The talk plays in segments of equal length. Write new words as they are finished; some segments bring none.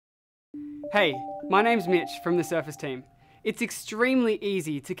Hey, my name's Mitch from the Surface team. It's extremely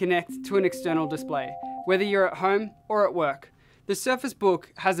easy to connect to an external display, whether you're at home or at work. The Surface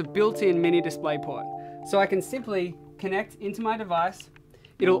Book has a built-in mini display port, so I can simply connect into my device,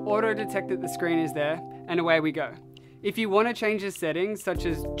 it'll auto-detect that the screen is there, and away we go. If you want to change the settings, such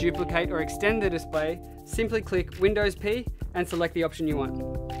as duplicate or extend the display, simply click Windows P and select the option you want.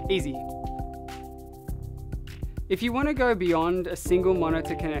 Easy. If you want to go beyond a single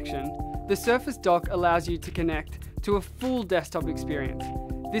monitor connection, the Surface Dock allows you to connect to a full desktop experience.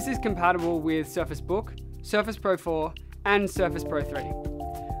 This is compatible with Surface Book, Surface Pro 4, and Surface Pro 3.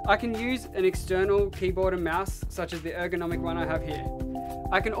 I can use an external keyboard and mouse, such as the ergonomic one I have here.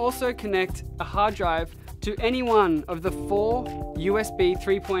 I can also connect a hard drive to any one of the 4 USB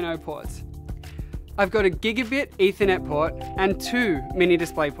 3.0 ports. I've got a gigabit Ethernet port and 2 mini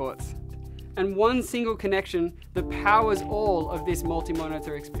display ports, and one single connection that powers all of this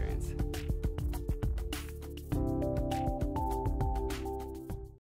multi-monitor experience.